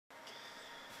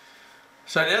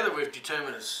So now that we've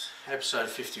determined it's episode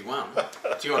 51,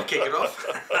 do you want to kick it off?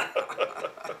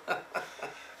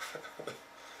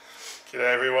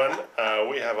 G'day everyone,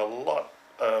 we have a lot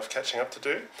of catching up to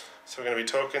do. So we're going to be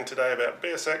talking today about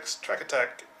BSX Track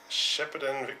Attack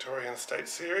Shepparton Victorian State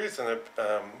Series and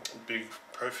a big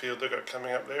pro field they've got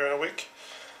coming up there in a week.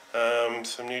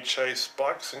 Some new Chase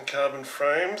bikes and carbon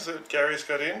frames that Gary's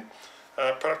got in.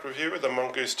 Product review with the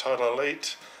Mongoose Title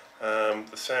Elite, the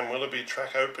Sam Willoughby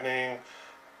track opening,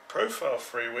 Profile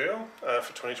Freewheel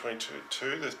for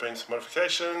 2022. There's been some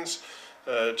modifications,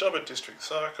 job at District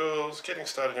Cycles, getting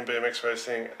started in BMX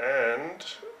racing, and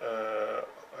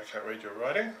I can't read your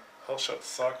writing. Holeshot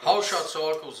Cycles. Holeshot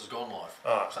Cycles has gone live.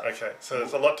 Ah, okay. So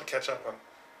there's a lot to catch up on.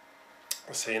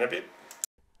 We'll see you in a bit.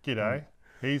 G'day.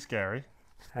 He's Gary.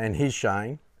 And he's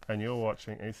Shane. And you're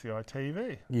watching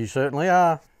ECITV. You certainly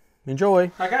are.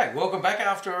 Enjoy. Okay, welcome back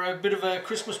after a bit of a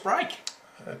Christmas break.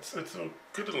 It's a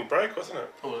good little break, wasn't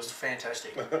it? Oh, it was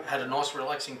fantastic. Had a nice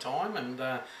relaxing time, and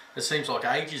it seems like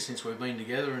ages since we've been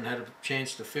together and had a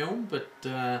chance to film, but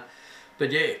yeah,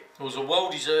 it was a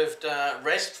well-deserved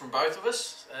rest from both of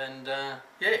us, and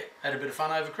yeah, had a bit of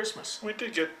fun over Christmas. We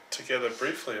did get together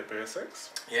briefly at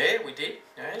BSX. Yeah, we did.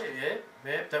 Yeah.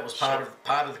 That was part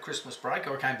of the Christmas break.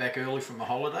 I came back early from the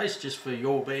holidays just for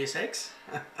your BSX.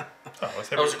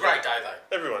 It was a great day though.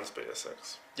 Everyone's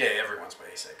BSX. Yeah, everyone's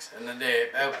BSX, and then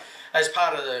as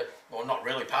part of the, well, not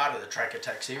really part of the Track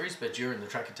Attack series, but during the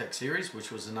Track Attack series,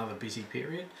 which was another busy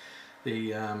period,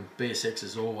 the BSX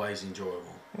is always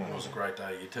enjoyable. It was a great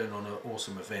day. You turned on an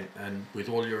awesome event, and with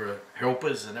all your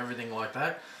helpers and everything like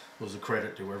that, it was a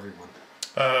credit to everyone.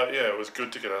 Yeah, it was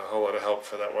good to get a whole lot of help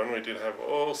for that one. We did have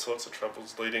all sorts of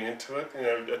troubles leading into it. You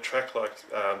know, a track like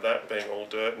that being all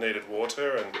dirt needed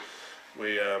water, and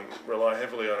we rely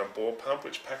heavily on a bore pump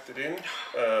which packed it in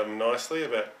nicely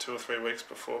about 2 or 3 weeks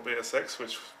before BSX,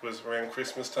 which was around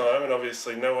Christmas time, and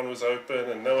obviously no one was open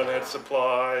and no one had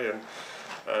supply,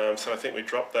 and so I think we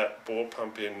dropped that bore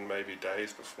pump in maybe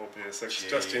days before BSX,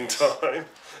 just in time.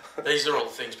 These are all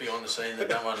things behind the scene that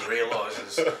no one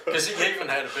realises, because you even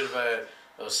had a bit of a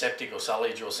septic or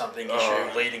sullage or something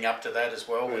issue leading up to that as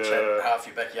well, which had half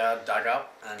your backyard dug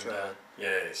up, and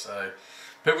so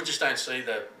people just don't see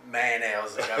the man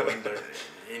hours that go into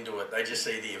it. They just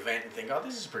see the event and think, oh,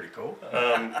 this is pretty cool.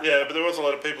 Yeah, but there was a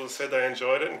lot of people that said they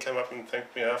enjoyed it and came up and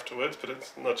thanked me afterwards, but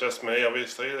it's not just me,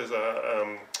 obviously. There's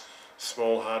a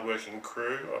small, hard-working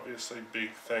crew. Obviously,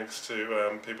 big thanks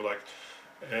to people like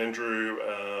Andrew,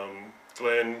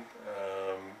 Glenn,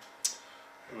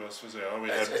 who else was there?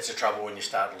 It's a trouble when you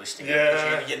start listing it,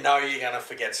 because you know you're going to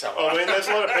forget someone. I mean, there's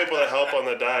a lot of people that help on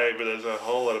the day, but there's a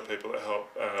whole lot of people that help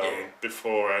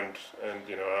before and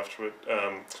you know, afterward.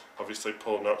 Obviously,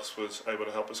 Paul Knox was able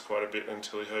to help us quite a bit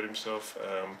until he hurt himself.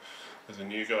 There's a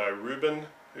new guy, Ruben,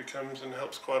 who comes and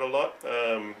helps quite a lot.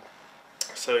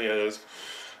 So yeah, there's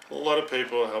a lot of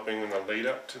people helping in the lead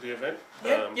up to the event.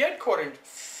 You had quite a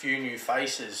few new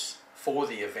faces for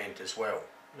the event as well.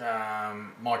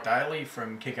 Mike Daly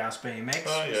from Kick-Ass BMX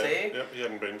was there. Yep, he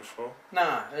hadn't been before.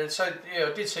 No, and so yeah,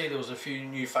 I did see there was a few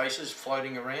new faces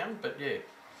floating around, but yeah.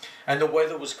 And the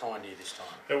weather was kind here this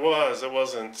time. It was. It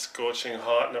wasn't scorching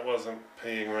hot and it wasn't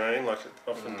peeing rain like it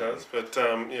often does, but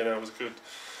you know, it was good.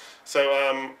 So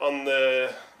on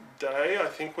the day, I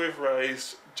think we've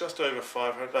raised just over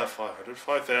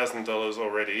 $5,000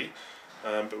 already.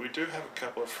 But we do have a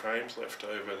couple of frames left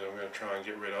over that I'm going to try and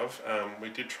get rid of. We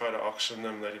did try to auction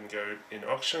them, they didn't go in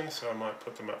auction, so I might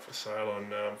put them up for sale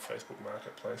on Facebook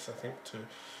Marketplace, I think, to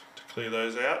clear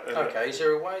those out. And okay, is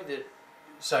there a way that,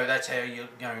 so that's how you're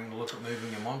going to look at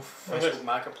moving them on Facebook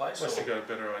Marketplace? Unless you've got a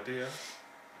better idea.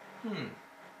 I'll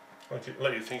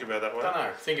let you think about that one. I don't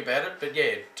know, think about it, but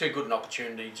yeah, too good an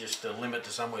opportunity just to limit to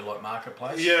somewhere like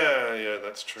Marketplace. Yeah,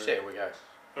 that's true. So there we go.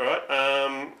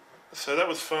 Alright, so that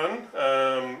was fun.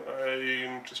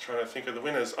 I'm just trying to think of the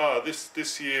winners.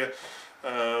 This year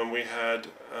we had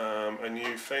a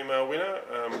new female winner,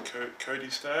 Cody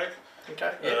Stagg.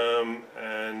 Okay.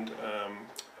 And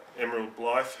Emerald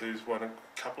Blythe, who's won a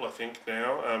couple, I think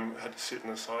now, had to sit in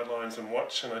the sidelines and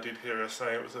watch, and I did hear her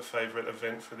say it was a favourite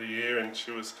event for the year, and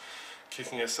she was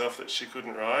kicking herself that she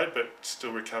couldn't ride, but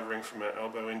still recovering from her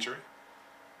elbow injury.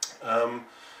 And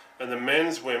the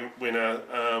men's winner,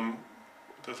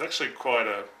 there was actually quite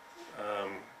a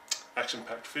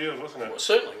action-packed field, wasn't it? Well, it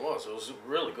certainly was. It was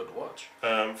really good to watch.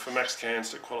 For Max Cairns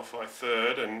to qualify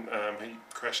third, and he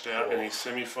crashed out in his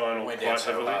semi-final quite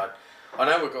heavily. Hard. I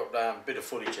know we've got a bit of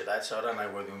footage of that, so I don't know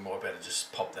whether we might better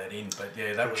just pop that in. But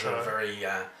yeah, that was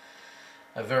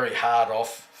a very hard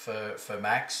off for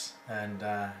Max, and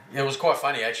it was quite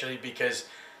funny actually, because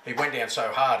he went down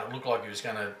so hard it looked like he was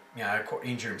going to, you know,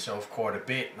 injure himself quite a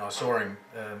bit. And I saw him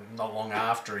not long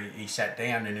after he sat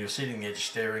down, and he was sitting there just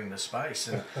staring into space.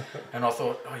 And I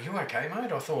thought, "Are you okay,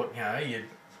 mate?" I thought, you know, you'd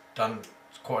done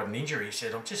quite an injury. He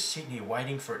said, "I'm just sitting here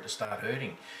waiting for it to start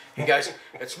hurting." He goes,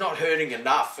 "It's not hurting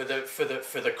enough for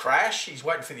the crash." He's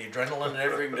waiting for the adrenaline and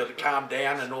everything to calm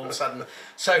down, and all of a sudden,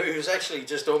 so he was actually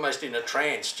just almost in a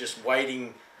trance, just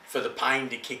waiting for the pain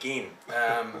to kick in.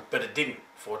 But it didn't,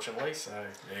 fortunately. So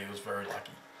yeah, he was very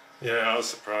lucky. Yeah, I was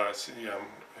surprised. He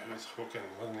was hooking,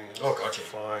 wasn't he? Oh, gotcha.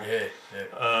 Flying.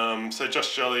 Yeah. So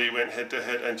Josh Jolly went head to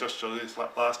head, and Josh Jolly is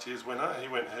last year's winner. He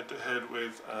went head to head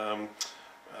with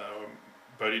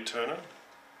Bodie Turner,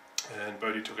 and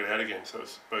Bodie took it out again. So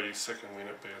it's Bodie's second win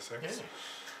at BSX.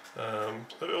 Yeah.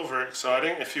 So all very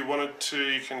exciting. If you wanted to,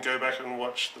 you can go back and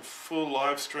watch the full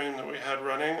live stream that we had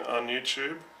running on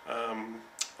YouTube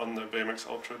on the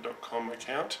bmxultra.com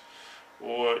account,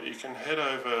 or you can head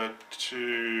over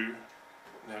to,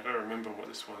 now I don't remember what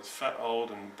this was, Fat, Old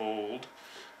and Bald.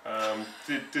 That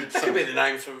could be the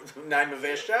name of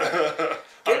our show.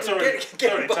 It's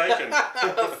already taken.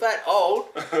 Fat Old.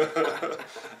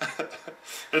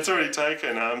 It's already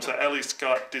taken. So Ali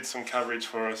Scott did some coverage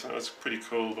for us, and it was pretty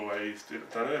cool the way he's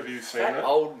done it. Have you seen it? Fat,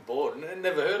 Old and Bored.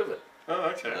 Never heard of it. Oh,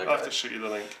 okay. I'll have to shoot you the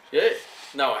link. Yeah.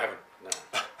 No, I haven't. No.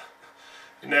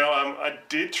 Now, I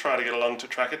did try to get along to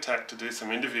Track Attack to do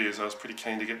some interviews. I was pretty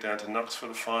keen to get down to Knox for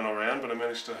the final round, but I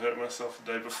managed to hurt myself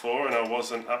the day before, and I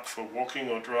wasn't up for walking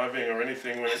or driving or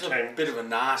anything when it came. A bit of a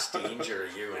nasty injury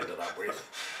you ended up with.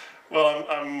 Well,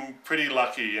 I'm pretty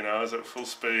lucky, you know. I was at full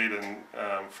speed, and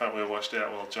front wheel washed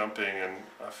out while jumping, and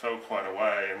I fell quite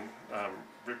away. And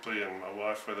Ripley and my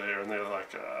wife were there, and they were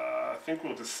like, "I think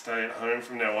we'll just stay at home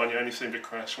from now on. You only seem to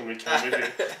crash when we come with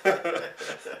you."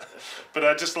 But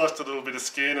I just lost a little bit of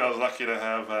skin. I was lucky to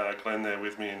have Glenn there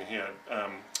with me, and he had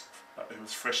he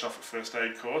was fresh off a first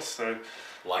aid course, so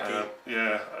lucky.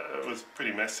 Yeah, it was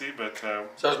pretty messy, but so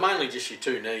it was mainly just your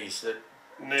two knees that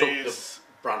took the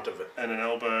brunt of it, and an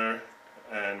elbow,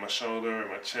 and my shoulder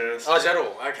and my chest. Oh, is that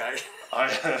all? Okay.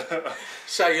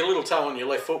 So your little toe on your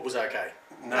left foot was okay?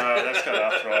 No, that's got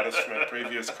arthritis from a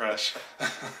previous crash.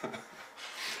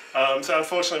 So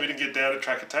unfortunately we didn't get down to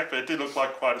Track Attack, but it did look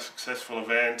like quite a successful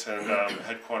event, and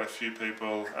had quite a few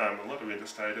people, a lot of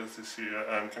interstaters this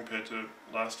year compared to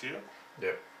last year.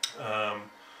 Yep.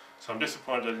 So I'm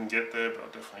disappointed I didn't get there, but I'll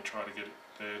definitely try to get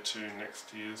there to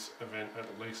next year's event at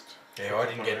least. Yeah, I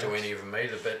didn't get to any of them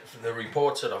either, but the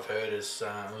reports that I've heard is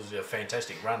it was a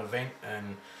fantastic run event,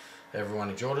 and everyone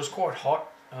enjoyed it. It was quite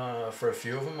hot for a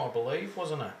few of them, I believe,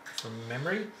 wasn't it, from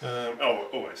memory?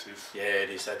 Always is. Yeah, it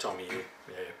is that time of year.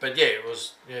 Yeah, but yeah, it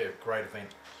was a great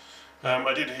event.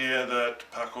 I did hear that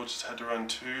Parkour just had to run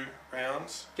 2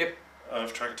 rounds. Yep.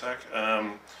 Of Track Attack.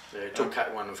 It took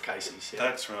one of Casey's. Yeah.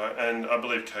 That's right, and I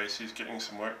believe Casey's getting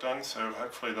some work done, so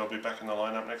hopefully they'll be back in the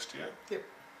lineup next year. Yep.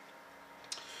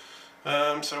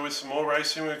 So with some more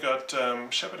racing, we've got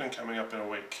Shepparton coming up in a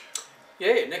week.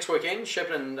 Yeah, next weekend,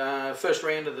 Shepparton, first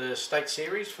round of the State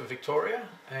Series for Victoria,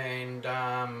 and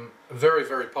a very,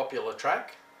 very popular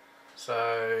track.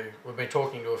 So we've been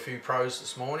talking to a few pros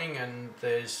this morning, and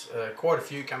there's quite a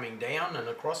few coming down and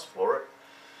across for it.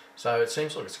 So it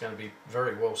seems like it's going to be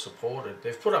very well supported.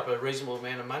 They've put up a reasonable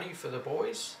amount of money for the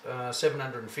boys,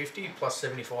 $750 plus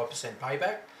 75%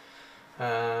 payback.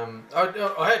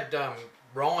 I had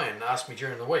Ryan asked me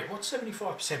during the week, what's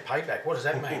 75% payback? What does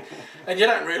that mean? And you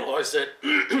don't realise that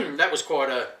that was quite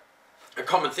a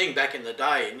common thing back in the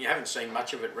day, and you haven't seen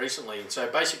much of it recently. And so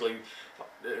basically,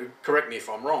 correct me if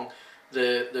I'm wrong,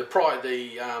 the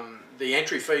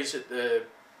entry fees that the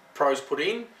pros put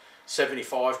in,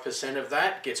 75% of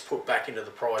that gets put back into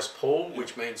the prize pool,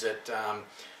 which means that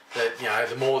you know,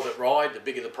 the more that ride, the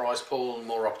bigger the prize pool, and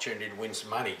more opportunity to win some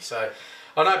money. So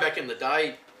I know back in the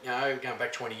day, you know, going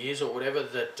back 20 years or whatever,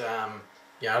 that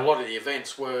you know, a lot of the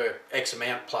events were X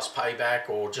amount plus payback,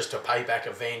 or just a payback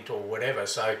event or whatever.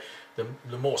 So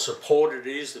the more supported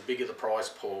it is, the bigger the prize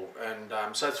pool. And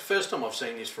so it's the first time I've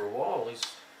seen this for a while.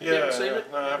 You haven't seen it?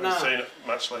 No, I haven't seen it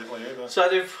much lately either. So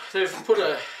they've put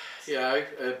a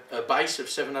base of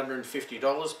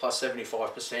 $750 plus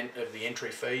 75% of the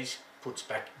entry fees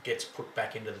gets put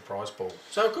back into the prize pool.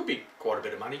 So it could be quite a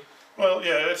bit of money. Well,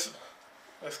 yeah,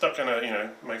 it's not going to, you know,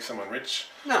 make someone rich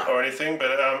or anything,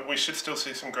 but we should still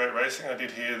see some great racing. I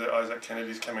did hear that Isaac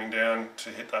Kennedy's coming down to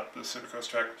hit up the Supercross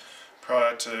track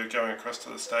prior to going across to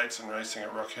the States and racing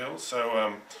at Rock Hill.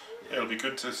 So it'll be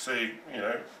good to see, you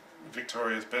know,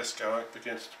 Victoria's best go up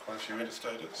against quite a few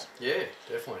interstaters. Yeah,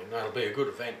 definitely. No, it'll be a good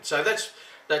event. So that's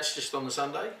just on the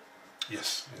Sunday?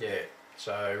 Yes. Yeah.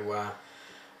 So,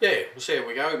 yeah, we'll see how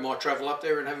we go. We might travel up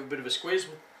there and have a bit of a squeeze.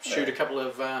 shoot a couple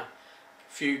of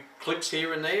few clips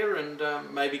here and there, and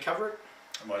maybe cover it.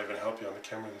 I might even help you on the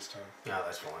camera this time. No,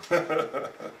 that's fine.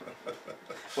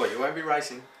 Well, you won't be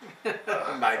racing.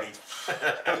 Maybe.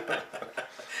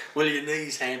 Will your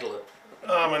knees handle it?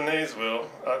 Oh, my knees will.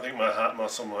 I think my heart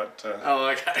muscle might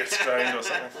get strained or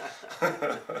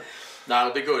something. No,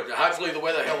 it'll be good. Hopefully the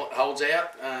weather holds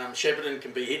out. Shepparton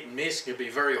can be hit and miss. Can be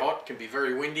very hot. Can be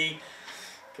very windy.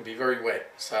 Can be very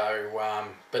wet. So,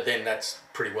 but then that's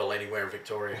pretty well anywhere in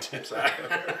Victoria. So,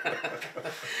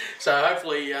 so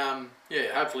hopefully,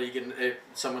 hopefully you can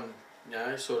someone,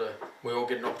 we all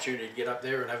get an opportunity to get up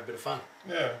there and have a bit of fun.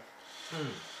 Yeah.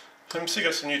 So you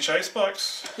got some new chase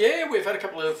bikes? Yeah, we've had a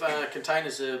couple of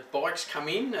containers of bikes come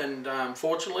in, and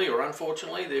fortunately or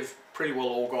unfortunately, they've pretty well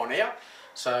all gone out.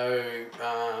 So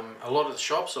a lot of the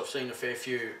shops, I've seen a fair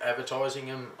few advertising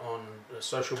them on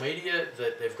social media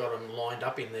that they've got them lined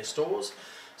up in their stores.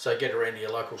 So get around to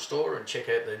your local store and check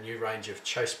out the new range of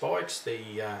chase bikes.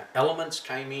 The Elements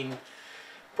came in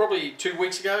probably 2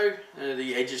 weeks ago.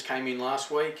 The Edges came in last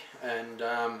week, and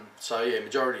so yeah,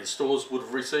 majority of stores would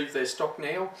have received their stock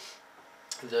now.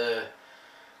 They're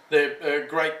a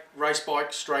great race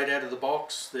bike straight out of the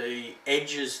box. The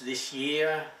Edges this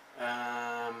year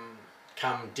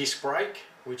come disc brake,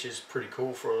 which is pretty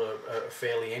cool for a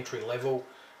fairly entry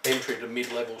to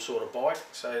mid-level sort of bike.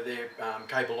 So they're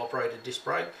cable operated disc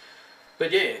brake.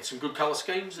 But yeah, some good colour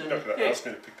schemes. And you're not going to ask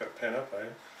me to pick that pen up, are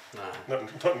you? No.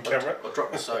 Not on camera? I'll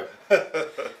drop my soap.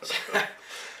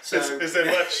 So, is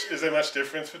there much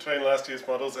difference between last year's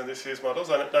models and this year's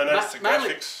models? I noticed the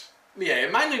graphics. Yeah,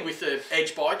 mainly with the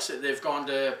Edge bikes, they've gone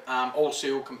to all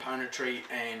seal componentry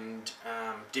and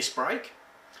disc brake,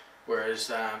 whereas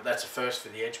that's a first for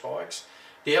the Edge bikes.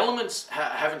 The Elements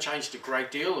haven't changed a great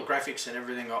deal. The graphics and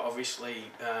everything are obviously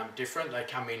different. They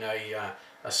come in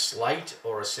a slate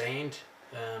or a sand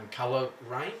colour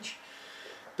range,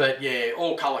 but yeah,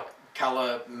 all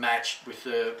colour matched with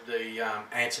the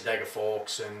Answer Dagger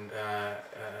forks and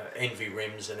Envy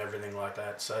rims and everything like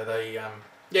that. So they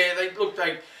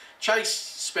Chase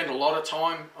spent a lot of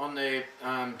time on their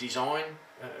design.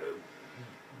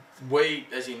 We,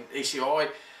 as in ECI,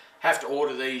 have to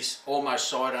order these almost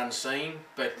sight unseen,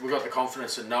 but we've got the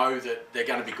confidence to know that they're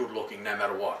going to be good looking no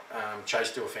matter what.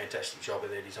 Chase do a fantastic job of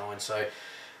their design. So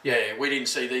yeah, we didn't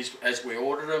see these as we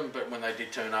ordered them, but when they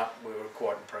did turn up, we were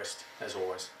quite impressed, as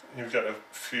always. You've got a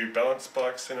few balance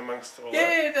bikes in amongst all that?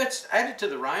 Yeah, that's added to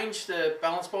the range, the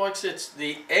balance bikes. It's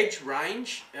the Edge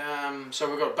range. So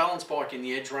we've got a balance bike in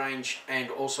the Edge range and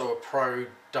also a Pro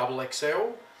Double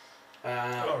XL,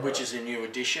 which is a new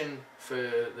addition for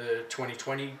the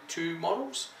 2022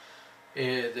 models.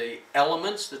 The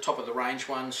Elements, the top of the range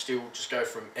ones, still just go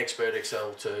from Expert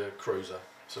XL to Cruiser.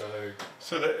 So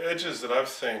the Edges that I've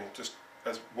seen, just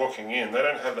as walking in, they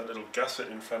don't have that little gusset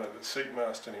in front of the seat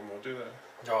mast anymore, do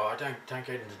they? Oh, I don't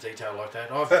get into detail like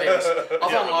that. I've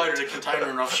unloaded a container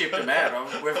and I've shipped them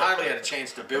out. We've hardly had a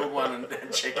chance to build one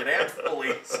and check it out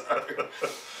fully, so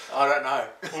I don't know.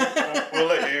 We'll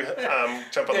let you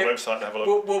jump on the website and have a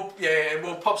look.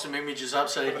 We'll pop some images up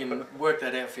so you can work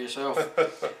that out for yourself.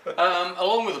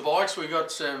 Along with the bikes, we've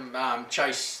got some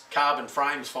Chase carbon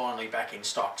frames finally back in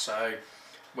stock, so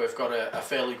we've got a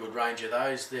fairly good range of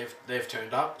those. They've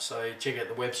turned up, so check out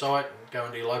the website and go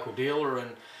into your local dealer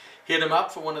and hit them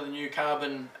up for one of the new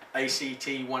carbon ACT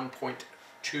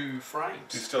 1.2 frames.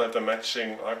 Do you still have the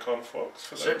matching icon forks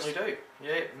for those? Certainly do.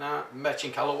 Yeah, no,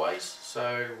 matching colourways.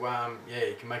 So yeah,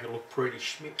 you can make it look pretty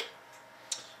schmick.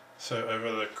 So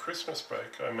over the Christmas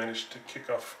break, I managed to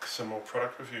kick off some more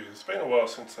product reviews. It's been a while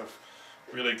since I've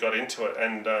really got into it,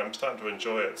 and I'm starting to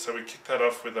enjoy it. So we kicked that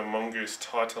off with a Mongoose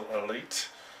Title Elite.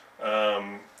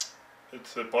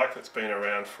 It's a bike that's been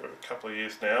around for a couple of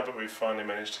years now, but we finally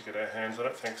managed to get our hands on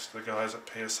it thanks to the guys at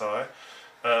PSI.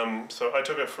 So I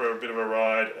took it for a bit of a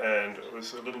ride, and it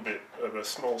was a little bit of a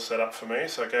small setup for me,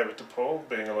 so I gave it to Paul,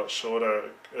 being a lot shorter.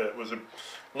 It was a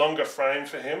longer frame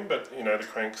for him, but you know, the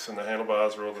cranks and the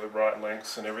handlebars are all the right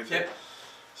lengths and everything. Yep.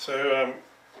 So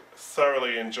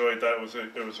thoroughly enjoyed that.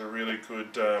 It was a really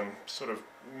good sort of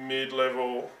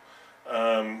mid-level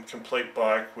complete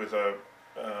bike with a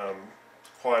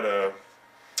quite a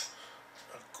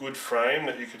good frame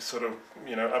that you could sort of,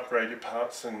 you know, upgrade your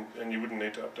parts and you wouldn't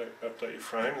need to update your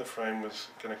frame. The frame was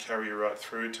going to carry you right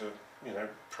through to, you know,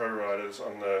 pro riders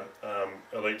on the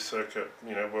elite circuit,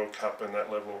 you know, World Cup and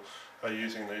that level are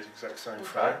using these exact same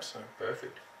frames. So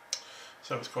perfect.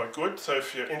 So it was quite good. So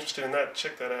if you're interested in that,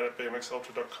 check that out at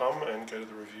bmxultra.com and go to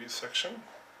the reviews section.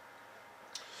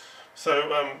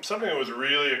 So something that was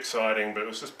really exciting, but it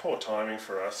was just poor timing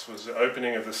for us, was the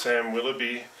opening of the Sam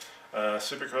Willoughby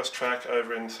Supercross track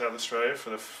over in South Australia for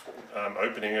the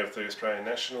opening of the Australian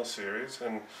National Series.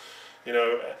 And you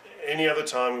know, any other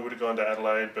time we would have gone to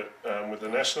Adelaide, but with the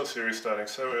National Series starting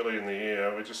so early in the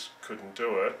year, we just couldn't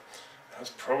do it. That was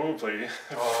probably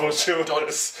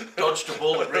fortuitous. Dodged a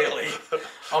bullet, really.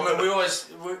 I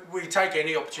mean, we take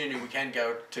any opportunity we can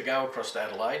go across to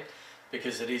Adelaide,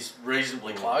 because it is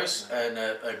reasonably close and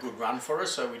a good run for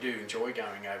us, so we do enjoy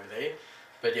going over there.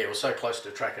 But yeah, we're so close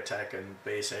to Track Attack and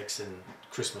BSX and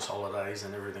Christmas holidays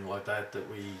and everything like that that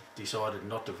we decided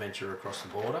not to venture across the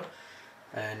border.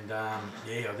 And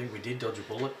yeah, I think we did dodge a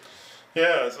bullet.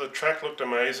 Yeah, the track looked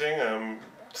amazing.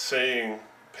 Seeing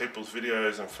people's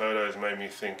videos and photos made me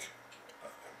think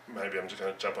maybe I'm just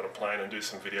going to jump on a plane and do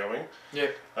some videoing. Yeah.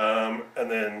 And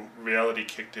then reality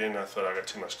kicked in. I thought I got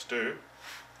too much to do.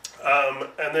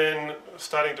 And then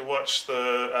starting to watch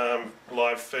the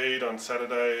live feed on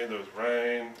Saturday, there was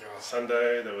rain.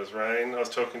 Sunday, there was rain. I was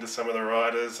talking to some of the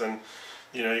riders, and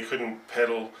you know, you couldn't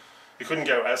pedal, you couldn't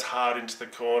go as hard into the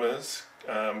corners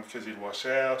because you'd wash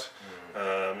out.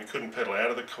 You couldn't pedal out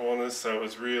of the corners, so it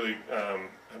was really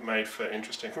made for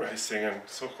interesting racing, and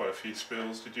saw quite a few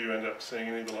spills. Did you end up seeing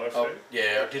any of the live feed?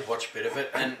 Yeah, I did watch a bit of it,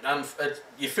 and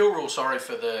you feel real sorry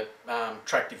for the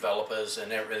track developers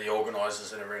and the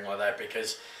organisers and everything like that,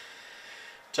 because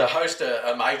to host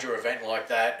a major event like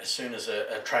that, as soon as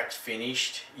a track's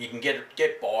finished, you can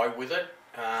get by with it,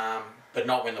 but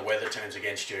not when the weather turns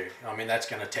against you. I mean, that's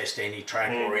going to test any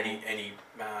track or any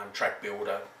track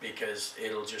builder, because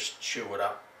it'll just chew it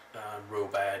up real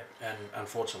bad, and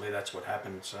unfortunately that's what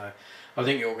happened. So I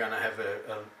think you're going to have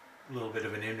a little bit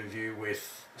of an interview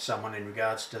with someone in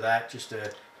regards to that, just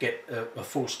to get a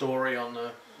full story on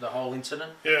the whole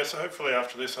incident. Yeah, so hopefully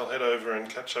after this I'll head over and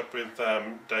catch up with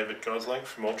David Gosling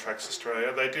from All Tracks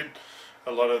Australia. They did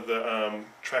a lot of the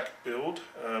track build,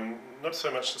 not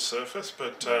so much the surface,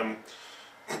 but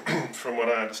from what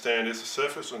I understand is the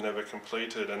surface was never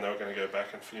completed, and they were going to go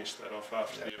back and finish that off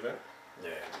after the event.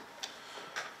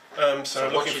 Yeah. So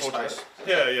looking forward to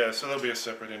that. Yeah, so there'll be a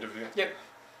separate interview. Yep.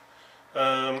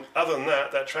 Other than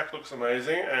that, that track looks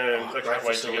amazing, and I can't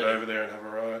wait to get over there and have a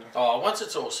ride. Oh, once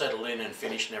it's all settled in and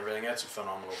finished and everything, that's a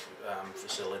phenomenal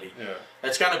facility. Yeah.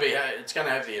 It's going to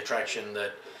have the attraction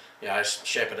that, you know,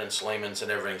 Shepparton, Sleemans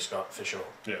and everything's got, for sure.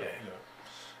 Yeah.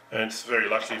 And it's very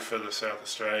lucky for the South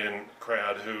Australian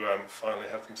crowd who finally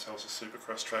have themselves a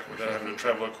Supercross track without having to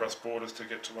travel across borders to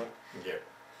get to one. Yeah,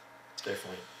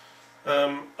 definitely.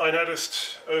 I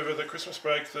noticed over the Christmas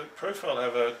break that Profile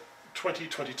have a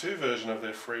 2022 version of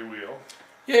their freewheel.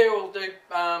 Yeah, well, the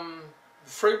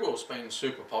freewheel's been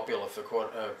super popular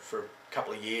for a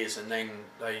couple of years, and then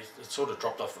it sort of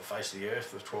dropped off the face of the earth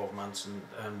for 12 months,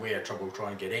 and we had trouble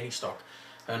trying to get any stock.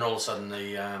 And all of a sudden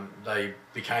they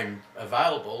became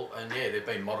available, and yeah, they've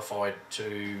been modified to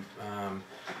you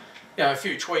know, a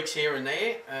few tweaks here and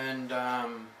there, and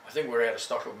I think we're out of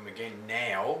stock of them again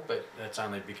now, but that's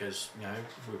only because, you know,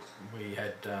 we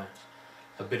had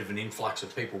a bit of an influx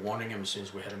of people wanting them as soon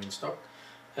as we had them in stock.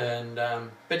 And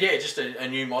but yeah, just a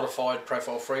new modified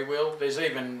Profile freewheel. There's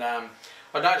even I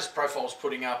noticed Profile's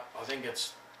putting up, I think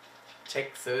it's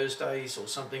Tech Thursdays or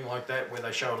something like that, where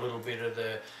they show a little bit of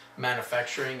the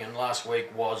manufacturing, and last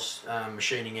week was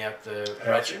machining out the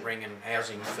ratchet ring and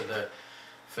housing for the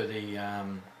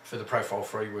Profile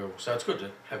freewheel. So it's good to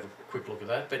have a quick look at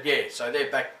that. But yeah, so they're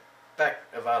back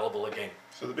available again.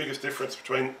 So the biggest difference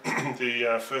between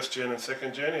the first gen and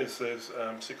second gen is there's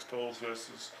 6 poles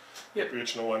versus the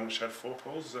original one, which had 4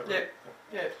 poles. Is that right?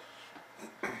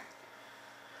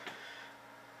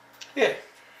 Yeah.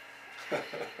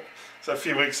 So a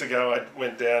few weeks ago I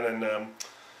went down and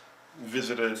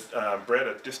visited Brett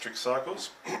at District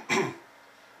Cycles,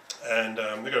 and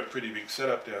they've got a pretty big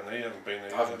setup down there. You haven't been there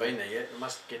yet? I haven't been there yet. I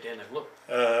must get down and have a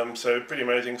look. So pretty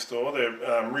amazing store.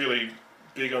 They're really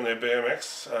big on their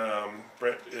BMX.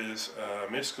 Brett is a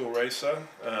mid-school racer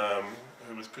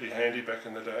who was pretty handy back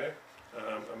in the day,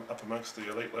 up amongst the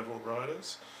elite level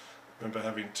riders. I remember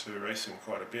having to race him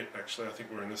quite a bit, actually. I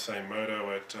think we're in the same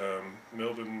moto at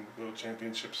Melbourne World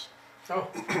Championships. Oh.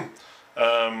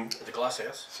 At the Glass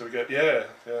House. So we go,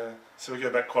 so we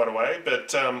go back quite a way,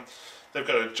 but they've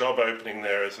got a job opening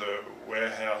there as a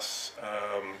warehouse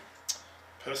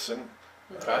person.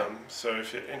 Okay. So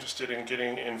if you're interested in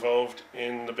getting involved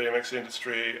in the BMX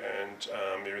industry and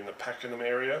you're in the Pakenham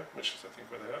area, which is I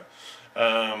think where they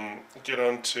are, get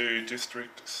on to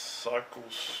District Cycle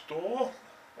Store,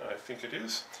 I think it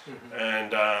is,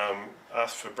 and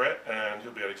ask for Brett, and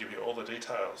he'll be able to give you all the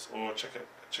details, or check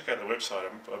out the website.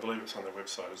 I believe it's on their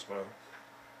website as well.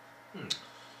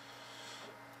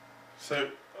 So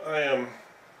I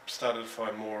started to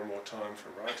find more and more time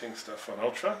for writing stuff on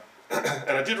Ultra,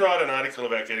 and I did write an article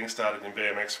about getting started in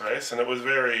BMX race, and it was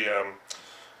very, I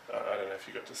don't know if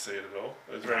you got to see it at all.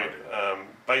 It was very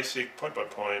basic, point by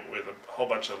point, with a whole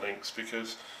bunch of links,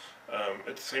 because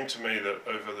it seemed to me that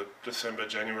over the December,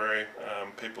 January,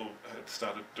 people had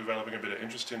started developing a bit of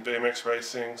interest in BMX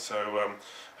racing, so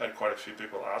I had quite a few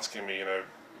people asking me,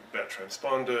 about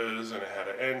transponders and how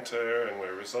to enter and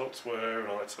where results were and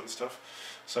all that sort of stuff.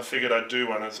 So I figured I'd do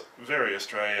one that's very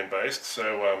Australian based,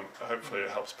 so hopefully it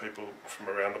helps people from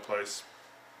around the place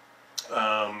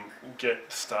get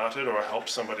started, or help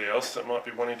somebody else that might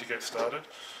be wanting to get started.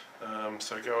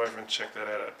 So go over and check that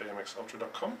out at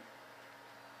bmxultra.com.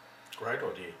 Great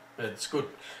idea. It's good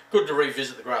to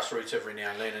revisit the grassroots every now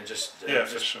and then, and just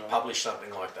for sure. Publish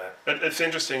something like that. It's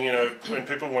interesting, when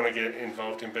people want to get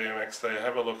involved in BMX, they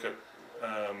have a look at,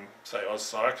 say, Oz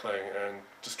Cycling, and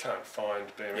just can't find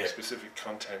BMX specific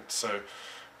content. So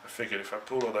I figured if I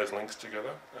pulled all those links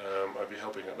together, I'd be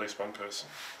helping at least one person.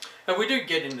 And we do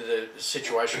get into the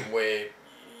situation where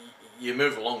you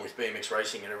move along with BMX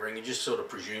racing and everything, you just sort of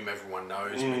presume everyone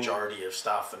knows majority of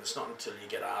stuff, and it's not until you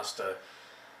get asked a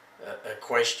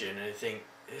question and you think,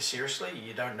 seriously,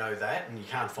 you don't know that and you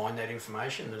can't find that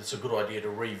information, that it's a good idea to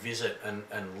revisit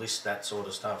and list that sort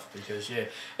of stuff. Because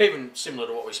even similar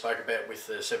to what we spoke about with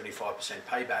the 75%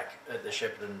 payback at the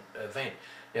Shepparton event,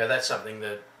 that's something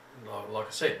that, like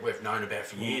I said, we've known about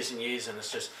for years and years, and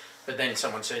it's just, but then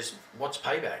someone says, what's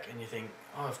payback? And you think,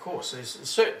 oh, of course, there's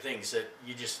certain things that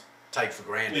you just take for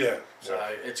granted. So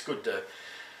it's good to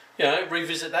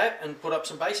revisit that and put up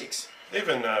some basics.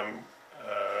 Even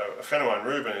a friend of mine,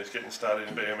 Ruben, who's getting started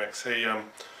in BMX, he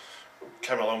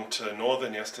came along to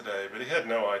Northern yesterday, but he had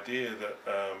no idea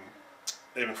that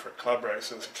even for a club race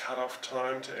there was a cut-off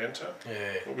time to enter,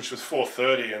 which was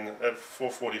 4:30, and at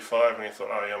 4:45 when he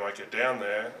thought, I might get down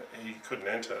there, he couldn't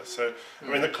enter. So I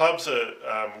mean, the clubs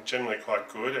are generally quite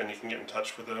good, and you can get in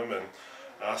touch with them and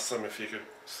ask them if you could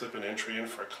slip an entry in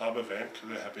for a club event, because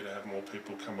they're happy to have more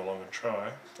people come along and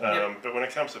try. But when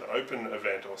it comes to an open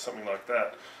event or something like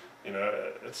that,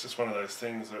 it's just one of those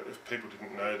things that if people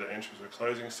didn't know that entries were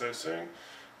closing so soon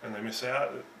and they miss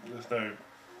out, you have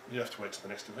to wait till the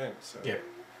next event. So.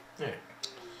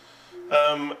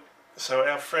 So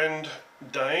our friend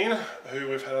Dane, who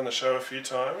we've had on the show a few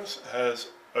times, has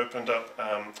opened up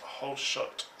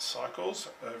Holeshot Cycles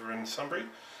over in Sunbury.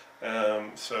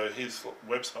 So his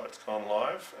website's gone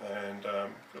live, and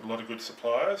got a lot of good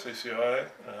suppliers, ECI,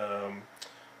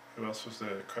 who else was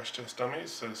there? Crash Test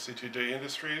Dummies, so CTD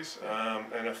Industries,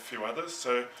 and a few others.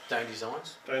 So Dane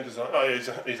Designs.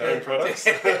 His own products.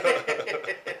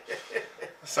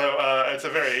 So it's a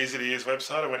very easy to use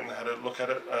website. I went and had a look at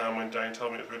it when Dane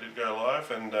told me it was ready to go live,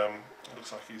 and it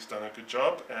looks like he's done a good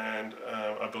job, and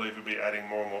I believe we'll be adding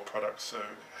more and more products. So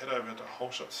head over to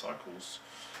Holeshot Cycles.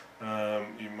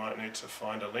 You might need to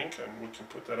find a link, and we can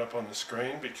put that up on the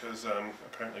screen, because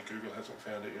apparently Google hasn't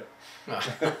found it yet.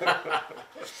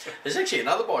 There's actually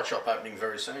another bike shop opening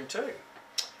very soon too.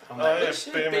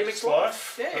 BMX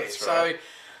Life. That's right. So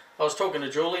I was talking to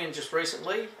Julian just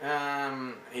recently.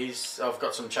 I've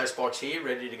got some chase bikes here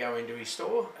ready to go into his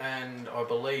store, and I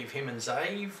believe him and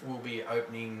Zave will be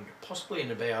opening possibly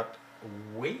in about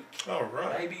a week. Oh,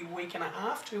 right. Maybe a week and a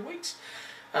half, 2 weeks.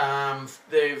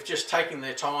 They've just taken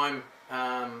their time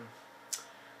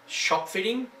shop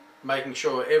fitting, making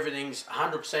sure everything's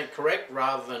 100% correct,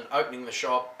 rather than opening the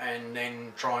shop and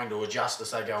then trying to adjust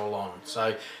as they go along.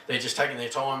 So they're just taking their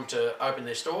time to open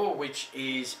their store, which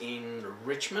is in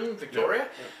Richmond, Victoria.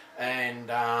 And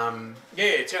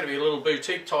it's going to be a little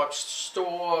boutique type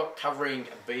store covering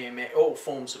BMX, all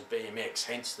forms of BMX,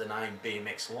 hence the name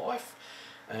BMX Life.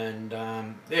 And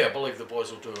I believe the boys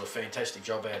will do a fantastic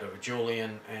job out of it.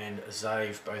 Julian and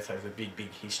Zave both have a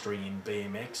big history in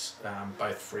BMX,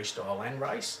 both freestyle and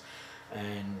race.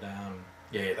 And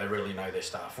they really know their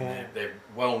stuff. And they're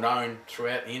well known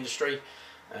throughout the industry.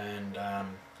 And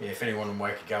if anyone will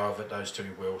make a go of it, those two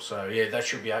will. So that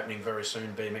should be opening very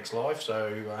soon, BMX Live.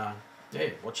 So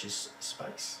watch this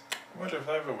space. I wonder if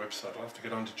they have a website. I'll have to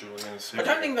get on to Julian and see. I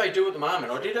don't think they do at the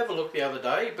moment. I did have a look the other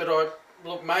day, but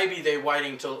look, maybe they're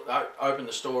waiting to open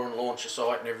the store and launch a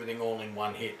site and everything all in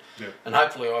one hit. And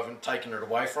hopefully I haven't taken it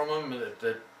away from them,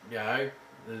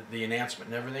 the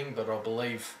announcement and everything, but I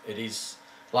believe it is,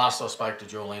 last I spoke to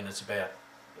Julian, it's about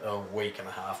a week and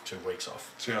a half, 2 weeks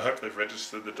off. So I hope they've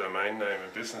registered the domain name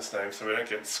and business name so we don't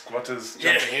get squatters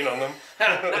jumping in on them.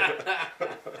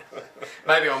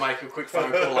 Maybe I'll make a quick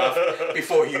phone call after,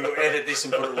 before you edit this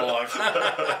and put it live.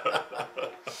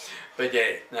 But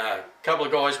a couple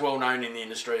of guys well known in the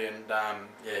industry, and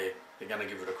they're going to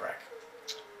give it a crack.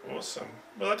 Awesome.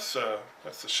 Well, that's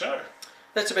the show.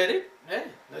 That's about it. Yeah,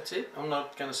 that's it. I'm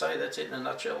not going to say that's it in a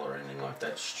nutshell or anything like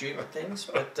that. Stupid things,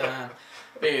 but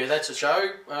yeah, that's a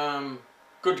show.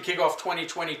 Good to kick off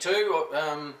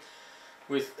 2022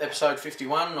 with episode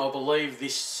 51. I believe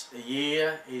this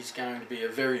year is going to be a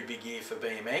very big year for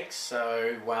BMX.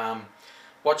 So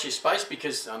watch your space,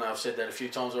 because I know I've said that a few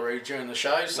times already during the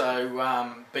show.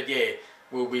 So, but yeah,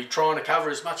 we'll be trying to cover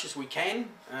as much as we can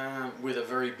with a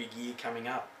very big year coming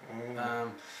up.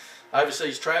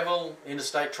 Overseas travel,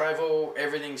 interstate travel,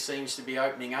 everything seems to be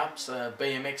opening up. So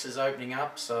BMX is opening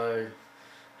up. So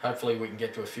hopefully we can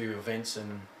get to a few events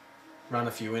and run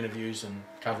a few interviews and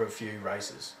cover a few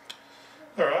races.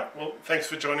 All right. Well, thanks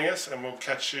for joining us, and we'll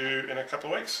catch you in a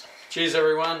couple of weeks. Cheers,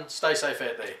 everyone. Stay safe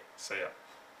out there. See ya.